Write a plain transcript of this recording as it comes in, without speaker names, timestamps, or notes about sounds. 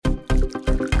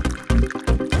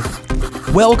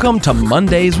Welcome to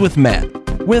Mondays with Matt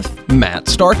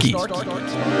Starkey.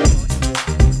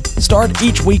 Start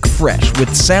each week fresh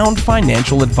with sound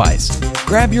financial advice.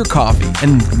 Grab your coffee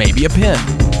and maybe a pen.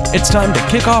 It's time to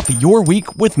kick off your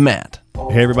week with Matt.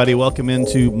 Hey everybody, welcome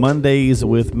into Mondays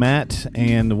with Matt,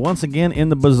 and once again in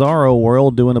the Bizarro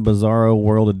world, doing a Bizarro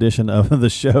world edition of the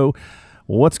show.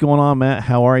 What's going on, Matt?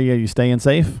 How are you? Are you staying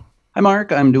safe? Hi,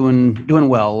 Mark. I'm doing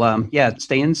well.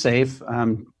 Staying safe.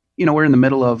 We're in the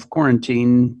middle of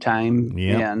quarantine time,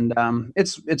 and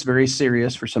it's very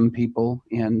serious for some people,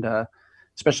 and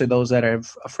especially those that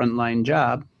have a frontline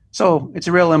job. So it's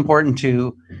real important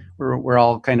we're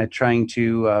all kind of trying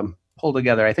to pull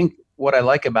together. I think what I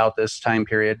like about this time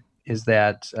period is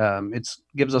that it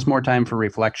gives us more time for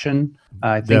reflection.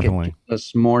 I think Definitely. It gives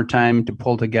us more time to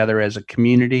pull together as a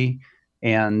community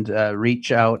and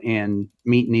reach out and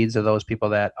meet needs of those people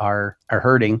that are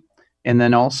hurting. And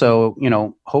then also,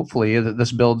 hopefully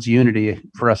this builds unity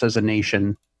for us as a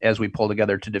nation as we pull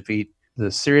together to defeat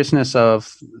the seriousness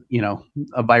of,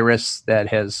 a virus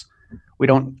that we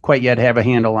don't quite yet have a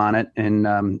handle on it. And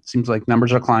it seems like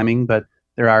numbers are climbing, but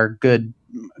there are good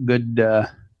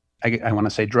I want to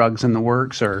say drugs in the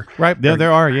works, or right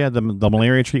there are. Yeah, the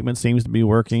malaria treatment seems to be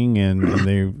working,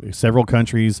 and several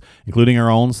countries, including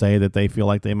our own, say that they feel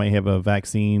like they may have a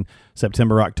vaccine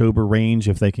September-October range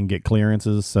if they can get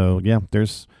clearances. So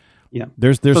there's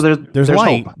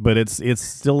light, hope. But it's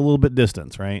still a little bit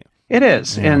distance, right? It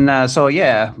is,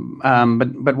 Yeah.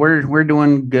 And but we're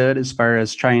doing good as far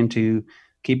as trying to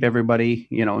keep everybody,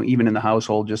 even in the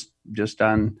household, just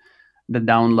on the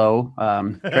down low,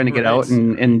 trying to get out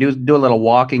and do a little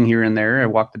walking here and there. I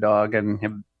walk the dog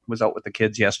and was out with the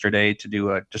kids yesterday to do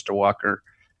a walk or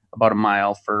about a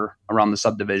mile for around the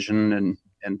subdivision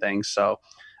and things. So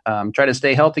try to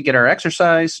stay healthy, get our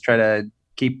exercise, try to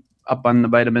keep up on the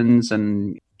vitamins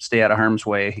and stay out of harm's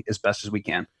way as best as we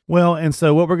can. Well, and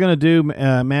so what we're going to do,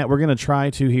 Matt, we're going to try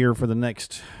to here for the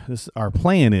next, our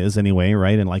plan is anyway,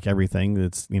 right? And like everything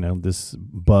that's, this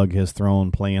bug has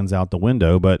thrown plans out the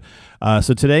window. But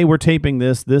so today we're taping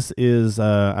this. This is,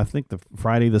 I think, the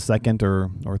Friday the 2nd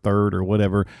or 3rd or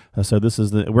whatever. So this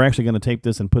is we're actually going to tape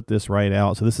this and put this right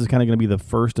out. So this is kind of going to be the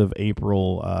 1st of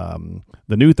April,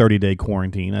 the new 30-day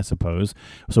quarantine, I suppose.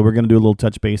 So we're going to do a little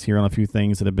touch base here on a few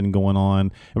things that have been going on.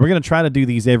 And we're going to try to do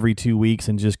these every 2 weeks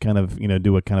and just kind of,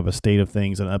 do a kind of a state of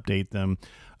things and update them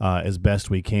as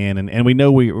best we can. And we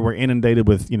know we're inundated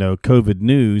with, COVID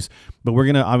news, but we're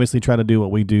going to obviously try to do what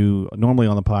we do normally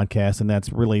on the podcast, and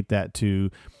that's relate that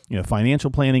to, financial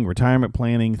planning, retirement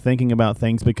planning, thinking about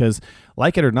things, because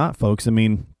like it or not, folks,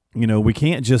 we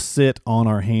can't just sit on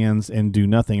our hands and do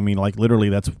nothing. Like literally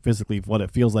that's physically what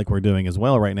it feels like we're doing as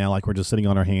well right now. Like we're just sitting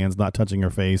on our hands, not touching our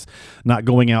face, not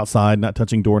going outside, not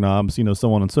touching doorknobs,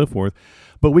 so on and so forth.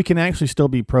 But we can actually still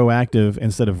be proactive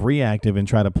instead of reactive and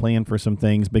try to plan for some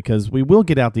things, because we will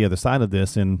get out the other side of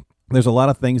this. And there's a lot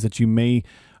of things that you may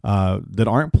that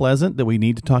aren't pleasant that we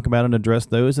need to talk about and address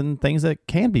those, and things that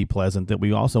can be pleasant that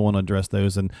we also want to address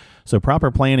those. And so proper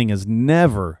planning has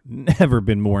never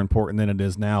been more important than it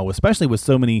is now, especially with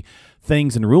so many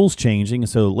things and rules changing.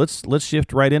 So let's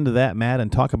shift right into that, Matt,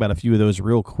 and talk about a few of those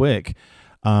real quick.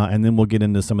 And then we'll get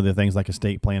into some of the things like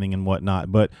estate planning and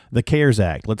whatnot. But the CARES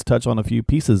Act, let's touch on a few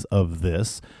pieces of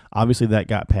this. Obviously, that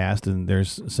got passed, and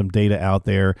there's some data out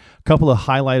there. A couple of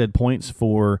highlighted points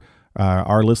for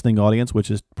our listening audience, which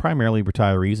is primarily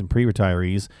retirees and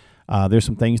pre-retirees. There's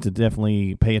some things to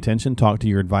definitely pay attention, talk to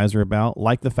your advisor about,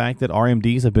 like the fact that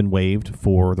RMDs have been waived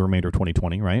for the remainder of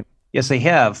 2020, right? Yes, they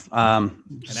have. And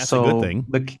that's a good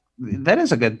thing. That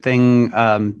is a good thing.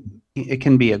 It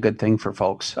can be a good thing for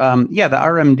folks. The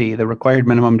RMD, the required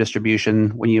minimum distribution,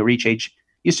 when you reach age,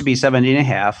 used to be 70 and a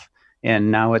half. And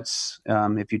now it's,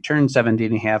 if you turn 70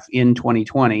 and a half in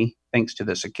 2020, thanks to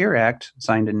the Secure Act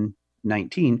signed in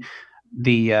 19,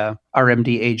 the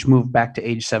RMD age moved back to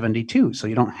age 72. So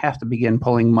you don't have to begin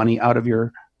pulling money out of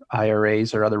your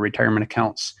IRAs or other retirement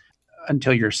accounts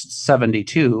until you're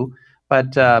 72.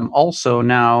 But also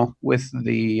now with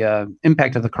the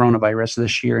impact of the coronavirus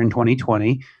this year in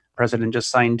 2020, the president just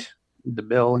signed the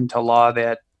bill into law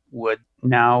that would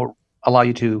now allow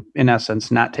you to, in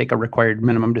essence, not take a required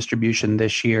minimum distribution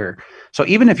this year. So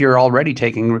even if you're already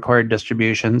taking required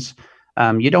distributions,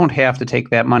 you don't have to take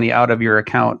that money out of your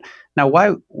account. Now,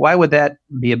 why would that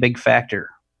be a big factor?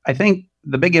 I think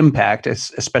the big impact,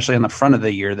 especially on the front of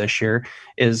the year this year,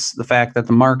 is the fact that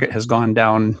the market has gone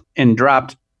down and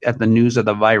dropped at the news of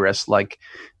the virus, like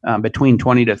between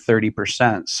 20 to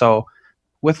 30%. So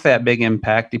with that big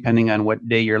impact, depending on what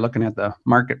day you're looking at the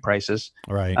market prices,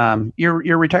 right,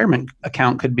 your retirement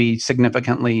account could be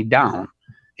significantly down.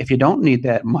 If you don't need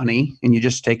that money and you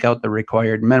just take out the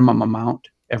required minimum amount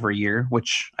every year,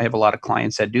 which I have a lot of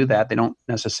clients that do that, they don't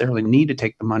necessarily need to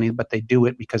take the money, but they do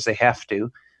it because they have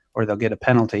to, or they'll get a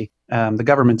penalty. The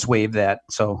government's waived that.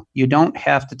 So you don't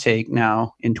have to take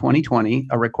now in 2020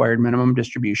 a required minimum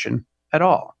distribution at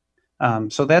all.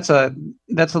 So that's a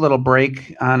little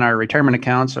break on our retirement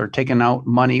accounts, or taking out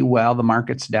money while the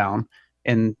market's down.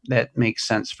 And that makes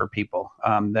sense for people.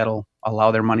 That'll allow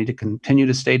their money to continue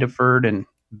to stay deferred and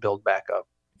build back up.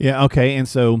 Yeah. Okay. And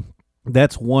so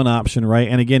that's one option, right?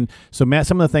 And again, so Matt,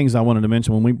 some of the things I wanted to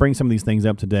mention when we bring some of these things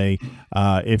up today,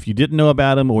 if you didn't know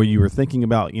about them, or you were thinking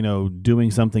about,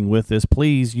 doing something with this,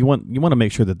 please, you want to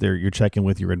make sure that you're checking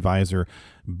with your advisor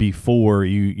before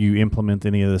you implement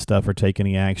any of this stuff or take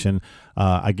any action.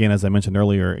 Again, as I mentioned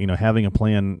earlier, having a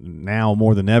plan now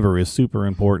more than ever is super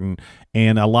important.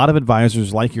 And a lot of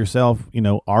advisors like yourself,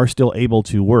 are still able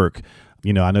to work.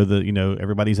 I know that,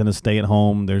 everybody's in a stay at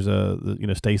home. There's a,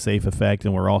 stay safe effect,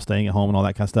 and we're all staying at home and all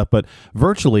that kind of stuff. But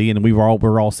virtually, and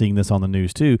we're all seeing this on the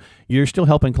news too, you're still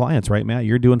helping clients, right, Matt?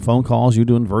 You're doing phone calls, you're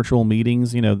doing virtual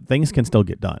meetings, things can still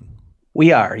get done.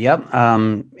 We are. Yep.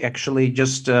 Actually,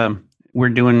 we're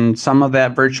doing some of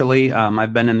that virtually.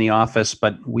 I've been in the office,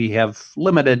 but we have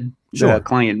limited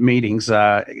client meetings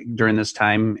during this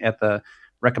time at the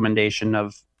recommendation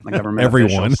of the government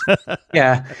everyone.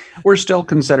 Yeah, we're still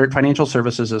considered, financial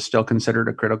services is still considered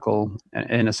a critical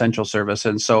and essential service.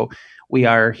 And so we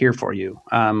are here for you.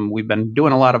 We've been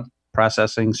doing a lot of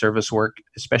processing service work,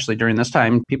 especially during this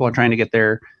time. People are trying to get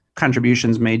their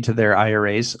contributions made to their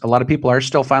IRAs. A lot of people are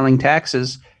still filing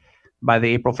taxes by the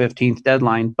April 15th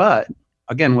deadline. But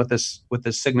again, with this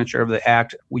signature of the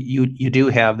act, you do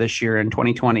have this year in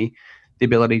 2020 the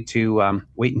ability to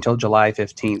wait until July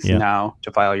 15th now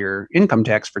to file your income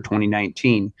tax for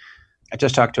 2019. I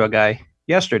just talked to a guy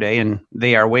yesterday, and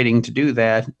they are waiting to do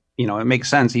that. It makes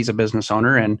sense. He's a business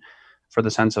owner, and for the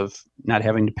sense of not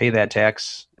having to pay that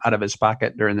tax out of his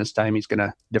pocket during this time, he's going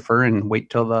to defer and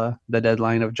wait till the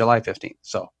deadline of July 15th.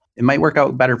 So it might work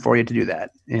out better for you to do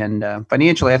that. And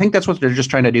financially, I think that's what they're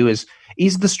just trying to do, is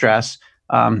ease the stress,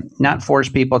 not force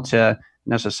people to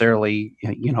necessarily,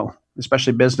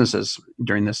 especially businesses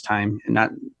during this time,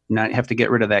 and not have to get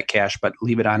rid of that cash, but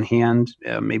leave it on hand.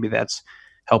 Maybe that's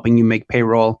helping you make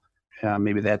payroll.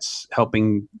 Maybe that's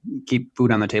helping keep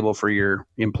food on the table for your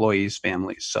employees'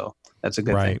 families. So that's a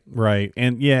good thing. Right.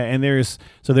 And there's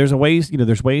ways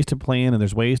to plan, and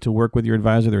there's ways to work with your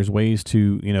advisor. There's ways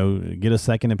to, get a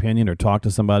second opinion or talk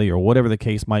to somebody or whatever the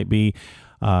case might be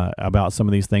about some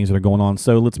of these things that are going on.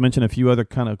 So let's mention a few other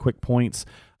kind of quick points.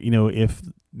 If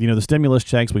the stimulus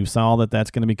checks, we saw that's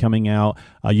going to be coming out.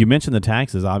 You mentioned the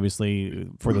taxes. Obviously,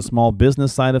 for the small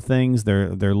business side of things,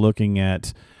 they're looking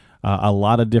at a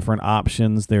lot of different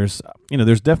options. There's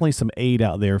definitely some aid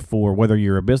out there for whether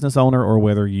you're a business owner or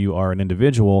whether you are an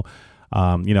individual.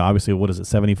 Obviously, what is it,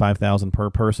 $75,000 per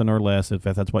person or less? If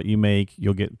that's what you make,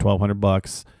 you'll get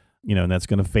 $1,200. And that's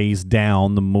going to phase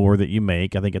down the more that you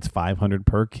make. I think it's $500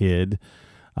 per kid.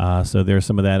 So there's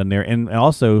some of that in there. And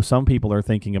also, some people are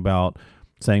thinking about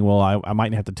saying, well, I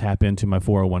might have to tap into my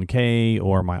 401k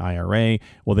or my IRA.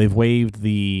 Well, they've waived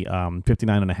the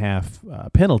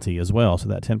 59.5 penalty as well. So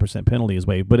that 10% penalty is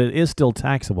waived, but it is still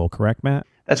taxable, correct, Matt?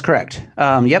 That's correct.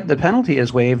 Yep, the penalty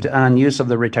is waived on use of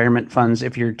the retirement funds.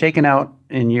 If you're taken out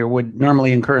and you would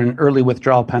normally incur an early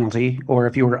withdrawal penalty, or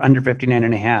if you were under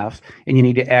 59.5 and you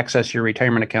need to access your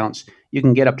retirement accounts, you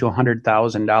can get up to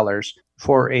 $100,000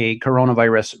 for a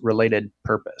coronavirus-related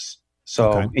purpose.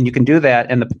 So, And you can do that,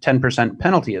 and the 10%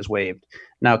 penalty is waived.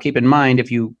 Now, keep in mind,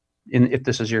 if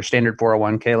this is your standard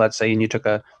 401k, let's say, and you took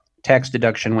a tax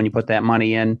deduction when you put that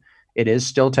money in, it is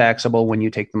still taxable when you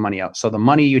take the money out. So the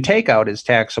money you take out is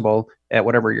taxable at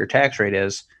whatever your tax rate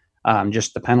is.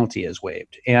 Just the penalty is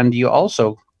waived. And you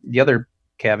also, the other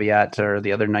caveat, or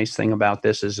the other nice thing about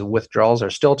this, is withdrawals are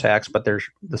still taxed, but the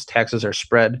taxes are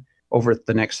spread over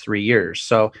the next 3 years.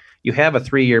 So you have a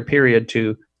 3-year period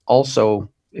to also,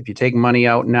 if you take money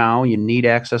out now, you need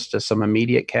access to some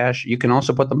immediate cash. You can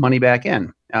also put the money back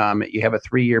in. You have a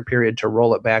 3-year period to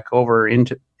roll it back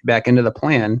into the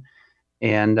plan,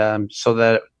 and so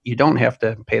that you don't have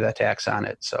to pay the tax on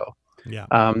it. So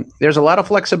there's a lot of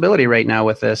flexibility right now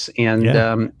with this.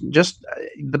 And just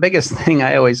the biggest thing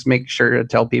I always make sure to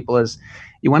tell people is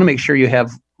you want to make sure you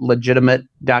have legitimate,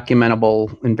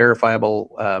 documentable, and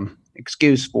verifiable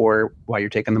excuse for why you're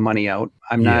taking the money out.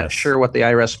 I'm not sure what the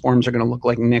IRS forms are going to look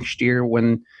like next year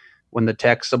when the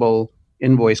taxable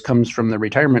invoice comes from the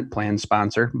retirement plan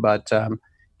sponsor, but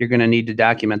you're going to need to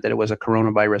document that it was a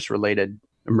coronavirus related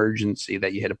emergency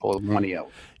that you had to pull money out.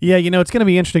 Yeah, it's going to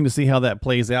be interesting to see how that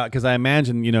plays out, because I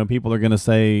imagine, people are going to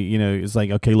say, it's like,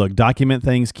 okay, look, document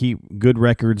things, keep good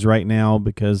records right now,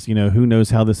 because, who knows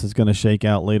how this is going to shake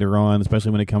out later on,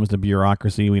 especially when it comes to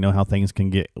bureaucracy. We know how things can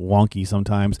get wonky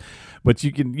sometimes. But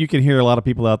you can hear a lot of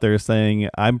people out there saying,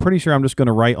 I'm pretty sure I'm just going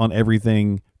to write on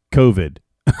everything COVID.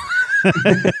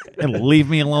 And leave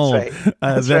me alone.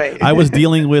 That's right. I was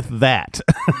dealing with that.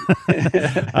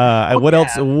 What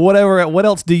else? What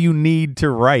else do you need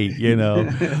to write?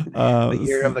 The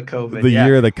year of the COVID. The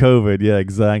year of the COVID. Yeah,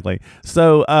 exactly.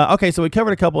 So, okay, so we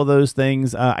covered a couple of those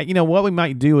things. What we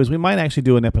might do is we might actually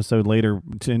do an episode later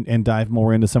and dive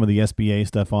more into some of the SBA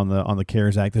stuff on the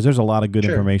CARES Act, because there's a lot of good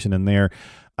information in there.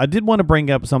 I did want to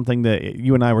bring up something that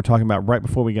you and I were talking about right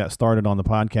before we got started on the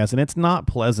podcast, and it's not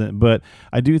pleasant, but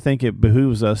I do think it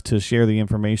behooves us to share the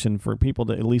information for people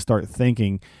to at least start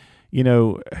thinking,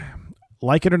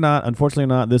 like it or not, unfortunately or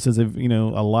not, this is, a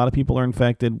lot of people are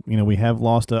infected. We have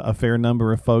lost a fair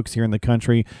number of folks here in the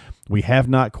country. We have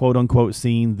not, quote unquote,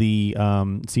 seen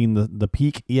the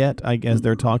peak yet, I guess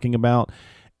they're talking about.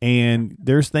 And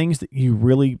there's things that you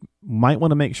really might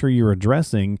want to make sure you're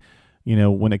addressing,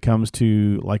 when it comes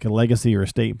to like a legacy or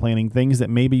estate planning, things that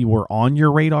maybe were on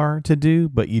your radar to do,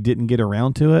 but you didn't get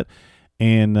around to it.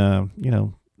 And,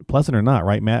 pleasant or not,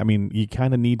 right, Matt? I mean, you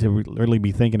kind of need to really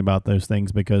be thinking about those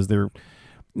things, because they're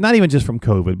not even just from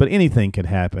COVID, but anything could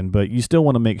happen. But you still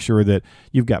want to make sure that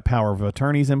you've got power of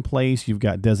attorneys in place, you've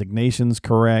got designations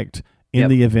correct in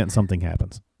the event something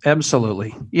happens.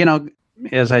 Absolutely.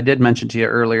 As I did mention to you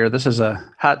earlier, this is a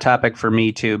hot topic for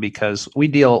me too, because we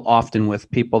deal often with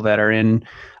people that are in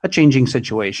a changing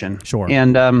situation. Sure.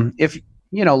 And if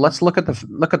let's look at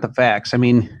the facts. I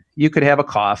mean, you could have a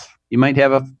cough, you might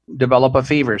develop a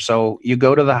fever, so you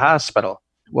go to the hospital.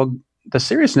 Well, the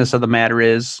seriousness of the matter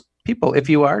is, people, if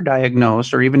you are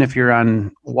diagnosed, or even if you're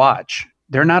on watch,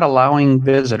 they're not allowing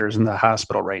visitors in the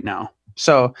hospital right now.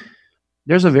 So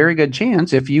there's a very good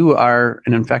chance, if you are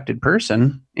an infected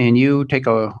person and you take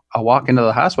a walk into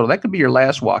the hospital, that could be your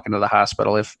last walk into the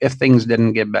hospital if things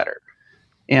didn't get better.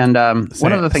 And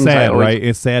one of the things right?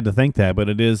 It's sad to think that, but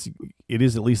it is at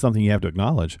least something you have to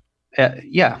acknowledge.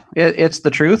 It's the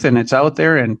truth, and it's out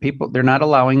there, and they're not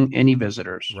allowing any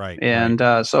visitors. Right. And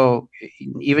so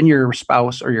even your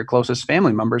spouse or your closest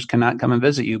family members cannot come and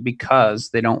visit you, because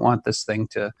they don't want this thing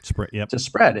to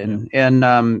spread.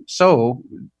 And so,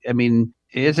 I mean,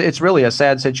 it's really a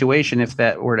sad situation if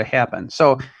that were to happen.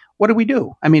 So what do we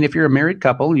do? I mean, if you're a married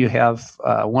couple, you have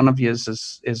one of you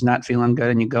is not feeling good,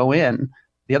 and you go in,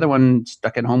 the other one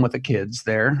stuck at home with the kids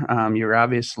there. You're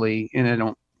obviously, and I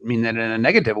don't mean that in a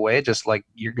negative way, just like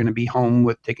you're going to be home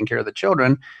with taking care of the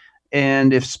children.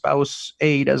 And if spouse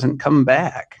A doesn't come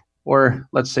back, or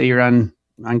let's say you're on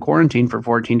quarantine for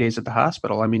 14 days at the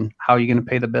hospital, I mean, how are you going to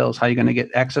pay the bills? How are you going to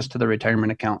get access to the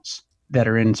retirement accounts that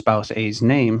are in spouse A's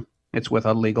name? It's with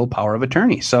a legal power of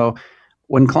attorney. So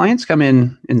when clients come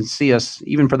in and see us,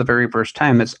 even for the very first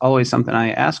time, that's always something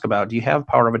I ask about. Do you have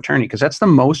power of attorney? Because that's the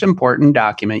most important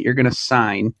document you're going to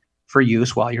sign for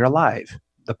use while you're alive.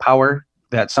 The power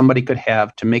that somebody could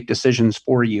have to make decisions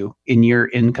for you in your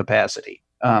incapacity.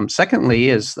 Secondly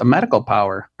is a medical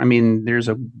power. I mean, there's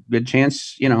a good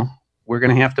chance, we're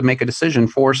going to have to make a decision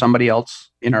for somebody else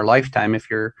in our lifetime. If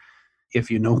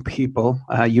you know people,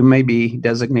 you may be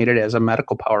designated as a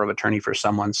medical power of attorney for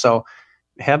someone. So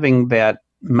having that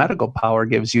medical power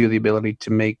gives you the ability to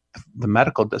make the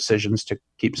medical decisions to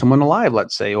keep someone alive,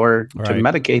 let's say, or to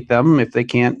medicate them if they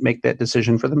can't make that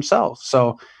decision for themselves.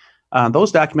 So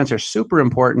those documents are super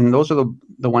important. Those are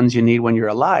the ones you need when you're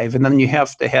alive. And then you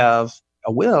have to have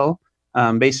a will,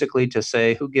 basically to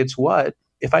say who gets what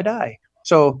if I die.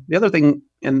 So the other thing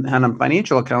on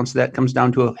financial accounts, that comes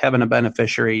down to having a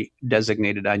beneficiary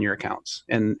designated on your accounts.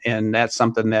 And that's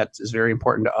something that is very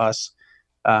important to us.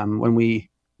 When we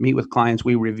meet with clients,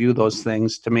 we review those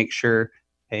things to make sure,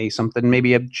 hey, something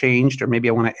maybe have changed, or maybe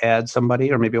I want to add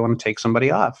somebody, or maybe I want to take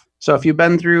somebody off. So if you've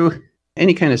been through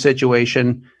any kind of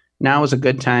situation, now is a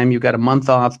good time. You've got a month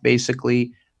off,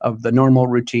 basically, of the normal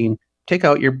routine. Take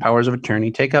out your powers of attorney,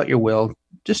 take out your will,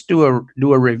 just do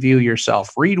a review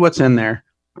yourself. Read what's in there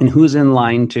and who's in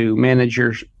line to manage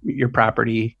your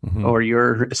property or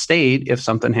your estate if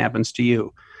something happens to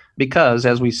you. Because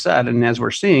as we said, and as we're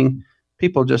seeing,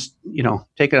 people just,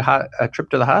 take a trip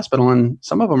to the hospital, and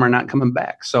some of them are not coming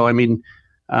back. So, I mean,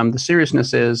 the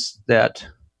seriousness is that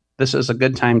this is a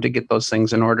good time to get those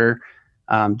things in order,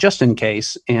 just in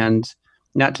case, and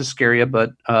not to scare you,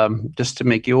 but just to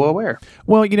make you aware.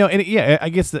 Well, I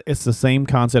guess it's the same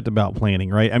concept about planning,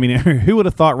 right? I mean, who would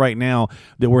have thought right now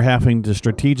that we're having to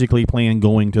strategically plan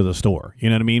going to the store? You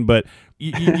know what I mean? But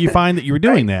you find that you were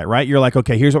doing that, right? You're like,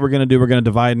 okay, here's what we're going to do. We're going to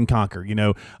divide and conquer.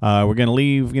 We're going to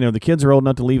leave. The kids are old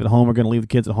enough to leave at home. We're going to leave the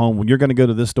kids at home. You're going to go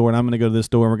to this store, and I'm going to go to this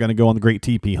store, and we're going to go on the great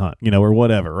teepee hunt, or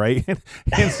whatever, right?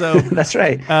 And so that's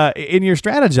right. In your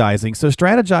strategizing, so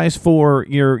strategize for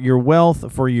your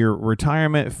wealth, for your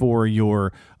retirement, for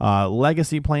your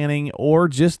legacy planning, or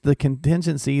just the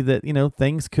contingency that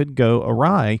things could go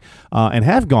awry and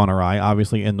have gone awry,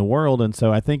 obviously, in the world. And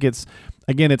so I think it's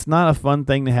not a fun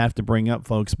thing to have to bring up,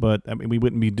 folks, but I mean, we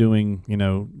wouldn't be doing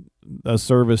a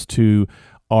service to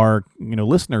our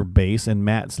listener base and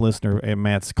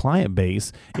Matt's client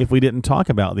base if we didn't talk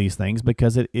about these things,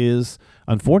 because it is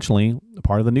unfortunately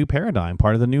part of the new paradigm,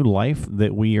 part of the new life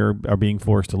that we are being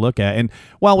forced to look at. And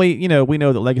while we know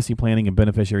that legacy planning and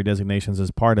beneficiary designations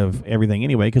is part of everything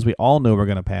anyway, because we all know we're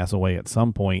going to pass away at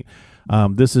some point,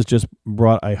 this has just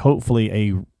brought hopefully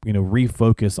a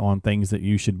refocus on things that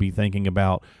you should be thinking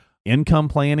about: income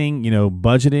planning,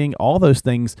 budgeting, all those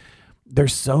things.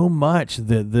 There's so much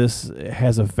that this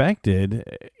has affected.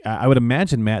 I would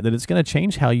imagine, Matt, that it's going to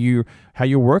change how you're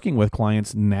working with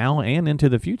clients now and into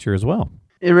the future as well.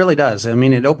 It really does. I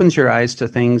mean, it opens your eyes to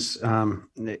things,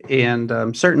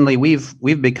 and certainly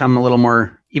we've become a little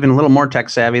more tech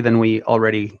savvy than we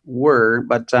already were.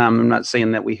 But I'm not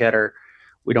saying that we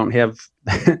don't have.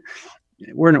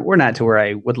 We're not to where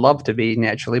I would love to be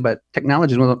naturally, but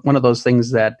technology is one of those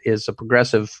things that is a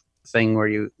progressive thing where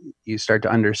you start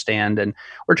to understand, and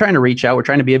we're trying to reach out. We're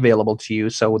trying to be available to you.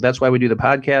 So that's why we do the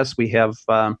podcast. We have,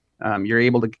 you're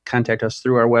able to contact us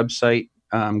through our website,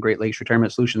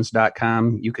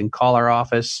 GreatLakesRetirementSolutions.com. You can call our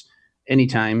office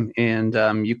anytime, and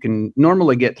you can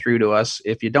normally get through to us.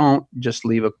 If you don't, just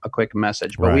leave a quick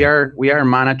message. But right. we are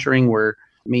monitoring, we're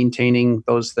maintaining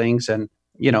those things, and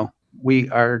we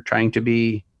are trying to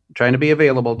be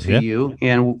available to you,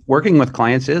 and working with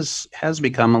clients has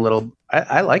become a little.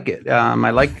 I like it. I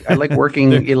like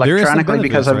working electronically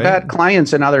because I've got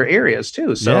clients in other areas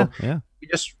too. So we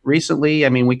just recently,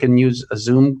 we can use a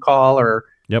Zoom call or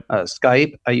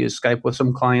Skype. I use Skype with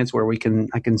some clients where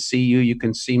I can see you, you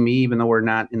can see me, even though we're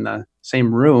not in the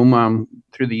same room,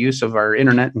 through the use of our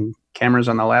internet and cameras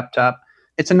on the laptop.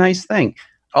 It's a nice thing.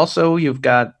 Also, you've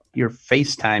got your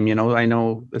FaceTime. I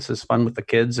know this is fun with the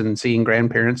kids and seeing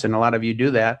grandparents, and a lot of you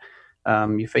do that.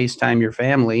 You FaceTime your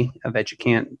family that you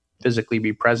can't physically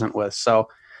be present with. So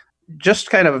just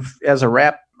kind of as a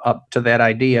wrap up to that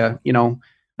idea,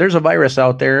 there's a virus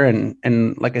out there,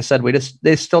 and like I said,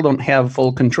 they still don't have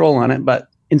full control on it. But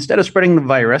instead of spreading the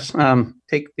virus,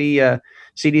 take the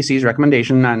CDC's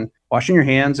recommendation on washing your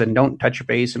hands and don't touch your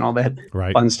face and all that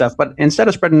fun stuff. But instead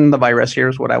of spreading the virus,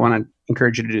 here's what I want to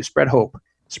encourage you to do: spread hope.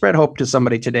 Spread hope to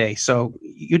somebody today. So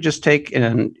you just take,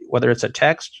 and whether it's a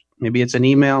text, maybe it's an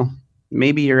email,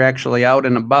 maybe you're actually out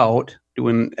and about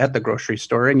doing at the grocery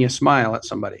store, and you smile at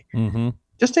somebody. Mm-hmm.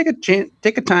 Just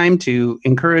take a time to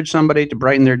encourage somebody, to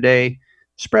brighten their day.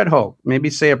 Spread hope. Maybe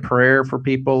say a prayer for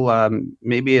people.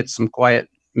 Maybe it's some quiet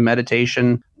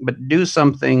meditation, but do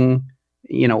something.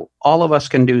 All of us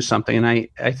can do something. And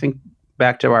I think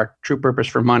back to our true purpose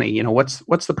for money.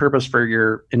 What's the purpose for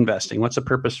your investing? What's the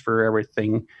purpose for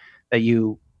everything that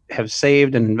you have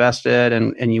saved and invested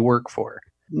and you work for?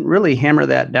 Really hammer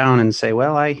that down and say,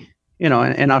 well,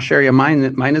 and I'll share you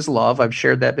mine. Mine is love. I've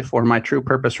shared that before. My true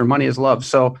purpose for money is love.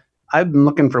 So I've been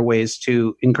looking for ways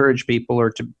to encourage people,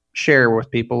 or to share with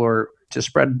people, or to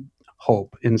spread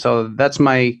hope. And so that's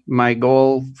my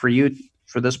goal for you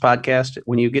for this podcast.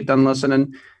 When you get done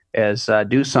listening, is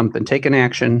do something, take an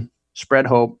action, spread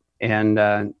hope,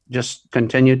 and just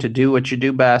continue to do what you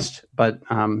do best. But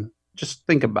just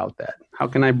think about that. How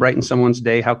can I brighten someone's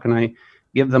day? How can I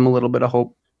give them a little bit of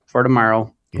hope for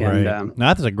tomorrow? And,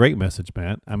 now, that's a great message,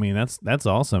 Matt. That's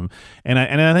awesome, and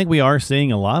I think we are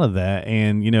seeing a lot of that.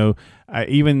 And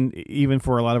even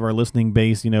for a lot of our listening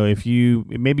base, if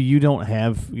maybe you don't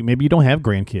have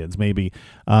grandkids, maybe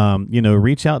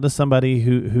reach out to somebody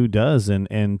who does,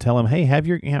 and tell them, hey, have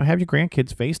your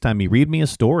grandkids FaceTime me, read me a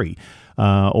story,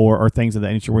 or things of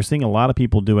that nature. We're seeing a lot of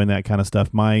people doing that kind of stuff.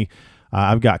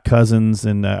 I've got cousins,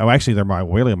 and actually they're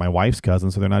my wife's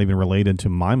cousins, so they're not even related to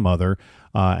my mother,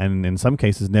 and in some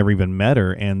cases never even met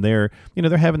her. And they're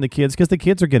having the kids, because the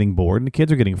kids are getting bored and the kids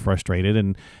are getting frustrated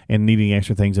and needing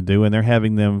extra things to do, and they're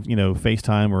having them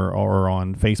FaceTime or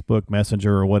on Facebook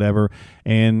Messenger or whatever,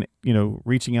 and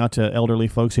reaching out to elderly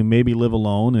folks who maybe live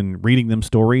alone and reading them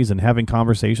stories and having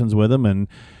conversations with them. And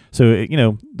so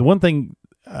the one thing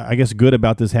I guess good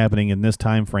about this happening in this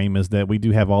time frame is that we do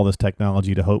have all this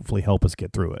technology to hopefully help us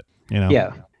get through it.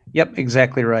 Yeah. Yep.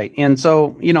 Exactly right. And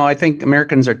so, I think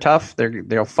Americans are tough.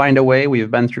 They'll find a way. We've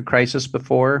been through crisis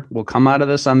before. We'll come out of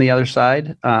this on the other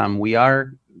side. We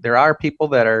are there are people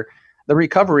that are, the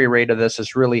recovery rate of this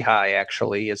is really high.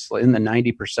 Actually, it's in the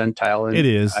 90 percentile. And it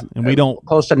is, and we don't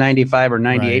close to 95 or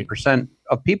 98%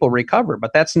 of people recover,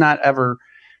 but that's not ever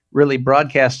really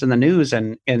broadcast in the news,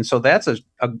 and so that's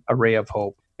a ray of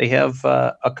hope. They have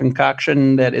a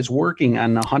concoction that is working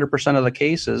on 100% of the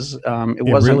cases.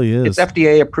 Really is. It's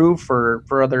FDA approved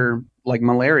for other, like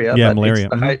malaria. Yeah, but malaria.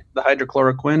 It's the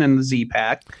hydrochloroquine and the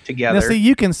Z-Pak together. Now, see,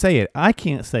 you can say it. I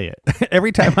can't say it.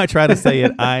 Every time I try to say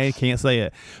it, I can't say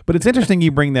it. But it's interesting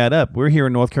you bring that up. We're here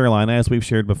in North Carolina, as we've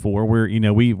shared before.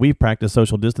 We've practiced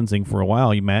social distancing for a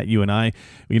while. Matt, you and I,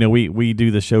 we do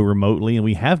the show remotely, and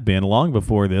we have been long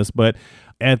before this. But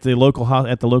at the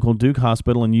local Duke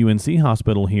Hospital and UNC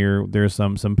Hospital here, there's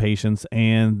some patients,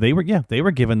 and they were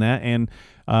given that, and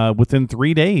within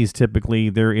 3 days, typically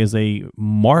there is a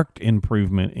marked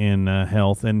improvement in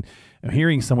health, and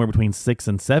hearing somewhere between 6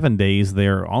 and 7 days,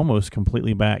 they're almost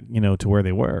completely back, to where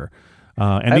they were,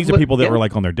 and these are people that were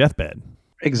like on their deathbed.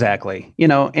 Exactly,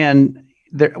 and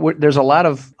there's a lot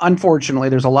of, unfortunately,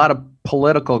 there's a lot of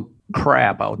political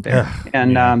crap out there,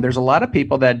 and there's a lot of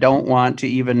people that don't want to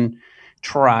even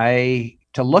try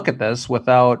to look at this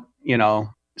without,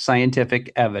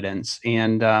 scientific evidence.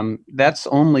 And that's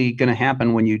only going to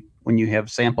happen when you have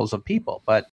samples of people.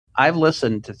 But I've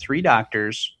listened to 3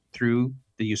 doctors through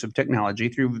the use of technology,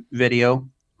 through video,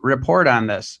 report on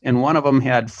this. And one of them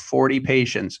had 40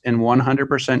 patients and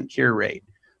 100% cure rate.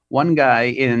 One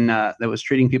guy that was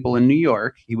treating people in New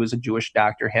York, he was a Jewish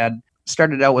doctor, had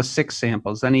started out with 6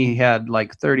 samples. Then he had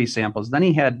like 30 samples. Then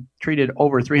he had treated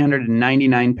over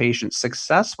 399 patients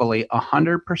successfully,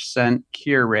 100%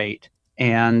 cure rate.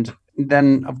 And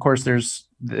then, of course, there's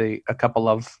a couple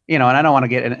of, and I don't want to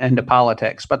get into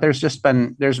politics, but there's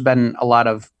been a lot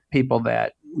of people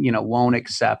that, won't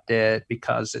accept it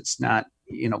because it's not,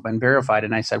 been verified.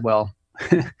 And I said, well,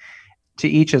 to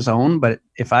each his own. But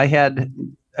if I had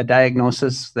a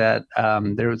diagnosis that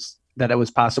that it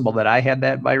was possible that I had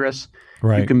that virus,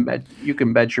 right, you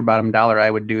can bet your bottom dollar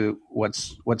I would do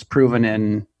what's proven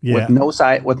in with no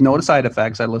side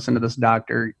effects. I listened to this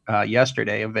doctor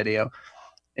yesterday, a video,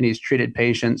 and he's treated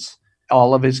patients.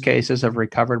 All of his cases have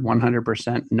recovered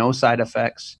 100%, no side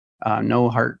effects, no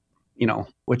heart,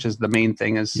 which is the main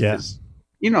thing is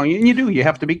you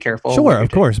have to be careful. Sure,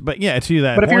 of course. But to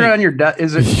that But point, if you're on your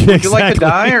would you like to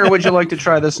die, or would you like to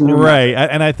try this new right?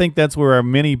 And I think that's where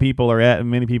many people are at, and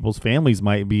many people's families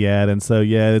might be at. And so,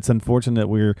 it's unfortunate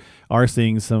we are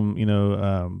seeing some,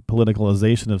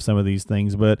 politicalization of some of these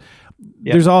things. But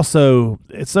there's also,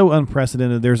 it's so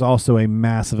unprecedented. There's also a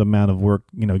massive amount of work,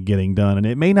 getting done, and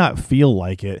it may not feel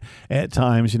like it at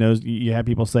times. You have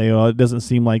people say, "Oh, it doesn't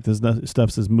seem like this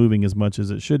stuff is moving as much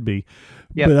as it should be."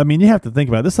 Yep. But I mean, you have to think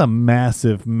about it. This is a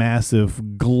massive,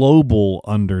 massive global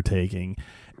undertaking.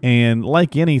 And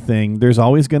like anything, there's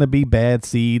always going to be bad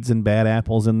seeds and bad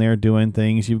apples in there doing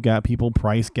things. You've got people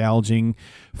price gouging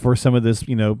for some of this,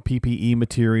 PPE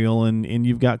material, and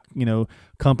you've got,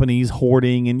 companies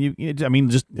hoarding,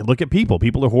 and just look at people.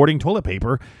 People are hoarding toilet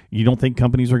paper. You don't think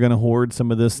companies are going to hoard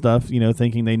some of this stuff,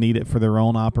 thinking they need it for their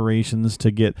own operations to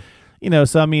get,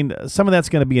 so I mean, some of that's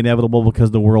going to be inevitable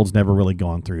because the world's never really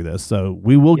gone through this. So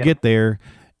we will get there,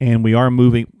 and we are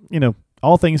moving,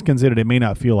 all things considered, it may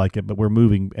not feel like it, but we're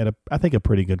moving at I think a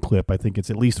pretty good clip. I think it's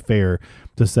at least fair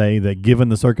to say that given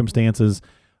the circumstances,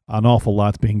 an awful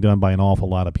lot's being done by an awful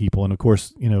lot of people. And of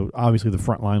course, obviously the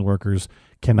frontline workers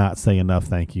cannot say enough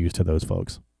thank yous to those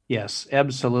folks. Yes,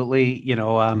 absolutely.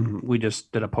 We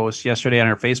just did a post yesterday on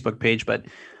our Facebook page, but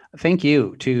thank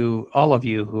you to all of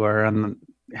you who are on the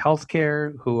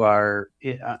healthcare, who are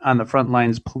on the front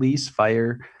lines, police,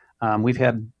 fire. We've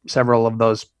had several of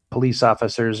those police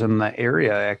officers in the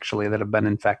area actually that have been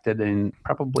infected, and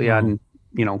probably on,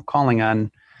 calling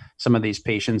on some of these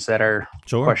patients that are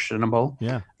questionable.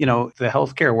 Yeah. The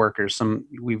healthcare workers,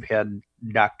 we've had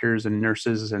doctors and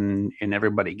nurses and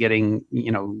everybody getting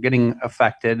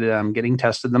affected, getting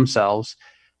tested themselves.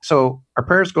 So our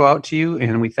prayers go out to you,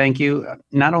 and we thank you,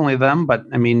 not only them, but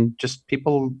I mean, just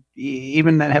people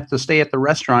even that have to stay at the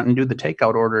restaurant and do the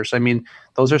takeout orders. I mean,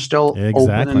 those are still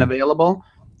open and available.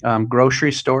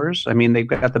 Grocery stores, I mean, they've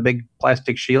got the big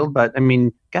plastic shield, but I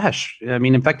mean,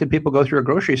 infected people go through a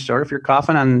grocery store. If you're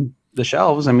coughing on the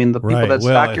shelves, I mean, the people that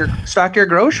stock your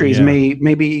groceries may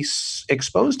be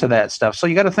exposed to that stuff. So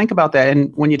you got to think about that.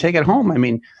 And when you take it home, I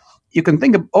mean, you can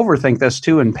overthink this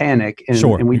too and panic.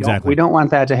 And we don't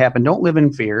want that to happen. Don't live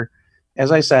in fear.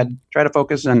 As I said, try to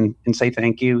focus and say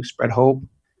thank you, spread hope,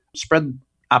 spread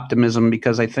optimism,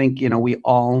 because I think, we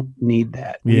all need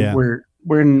that. Yeah.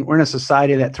 We're in a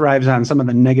society that thrives on some of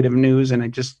the negative news, and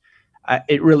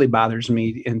it really bothers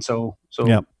me. And so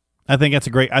I think that's a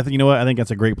great. I think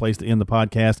that's a great place to end the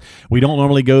podcast. We don't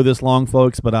normally go this long,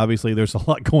 folks, but obviously there's a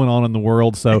lot going on in the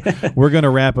world, so we're going to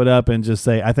wrap it up and just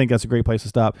say I think that's a great place to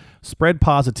stop. Spread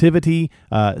positivity.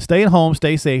 Stay at home.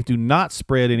 Stay safe. Do not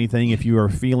spread anything. If you are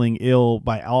feeling ill,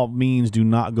 by all means, do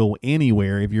not go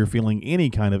anywhere. If you're feeling any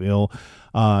kind of ill,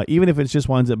 even if it just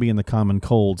winds up being the common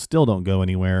cold, still don't go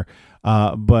anywhere.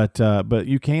 But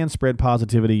you can spread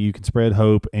positivity, you can spread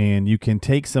hope, and you can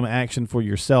take some action for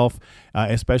yourself,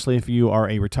 especially if you are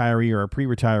a retiree or a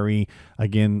pre-retiree.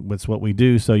 Again, that's what we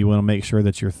do, so you want to make sure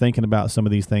that you're thinking about some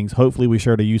of these things. Hopefully we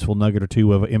shared a useful nugget or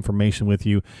two of information with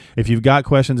you. If you've got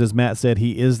questions, as Matt said,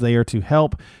 he is there to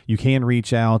help. You can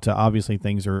reach out. Obviously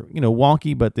things are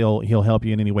wonky, but he'll help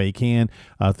you in any way he can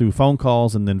through phone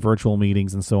calls and then virtual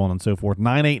meetings and so on and so forth.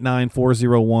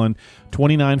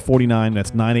 989-401-2949.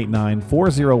 That's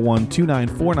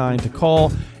 989-401-2949 to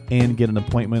call and get an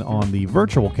appointment on the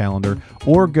virtual calendar,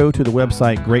 or go to the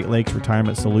website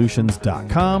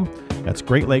GreatLakesRetirementSolutions.com. That's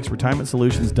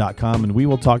GreatLakesRetirementSolutions.com, and we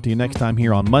will talk to you next time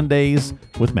here on Mondays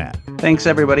with Matt. Thanks,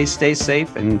 everybody. Stay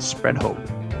safe and spread hope.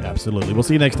 Absolutely. We'll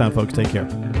see you next time, folks. Take care.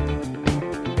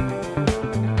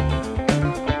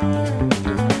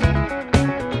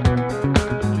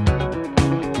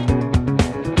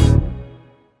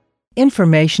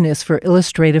 Information is for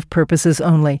illustrative purposes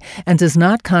only and does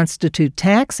not constitute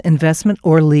tax, investment,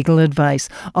 or legal advice.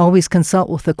 Always consult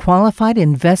with a qualified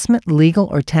investment, legal,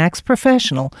 or tax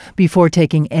professional before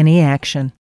taking any action.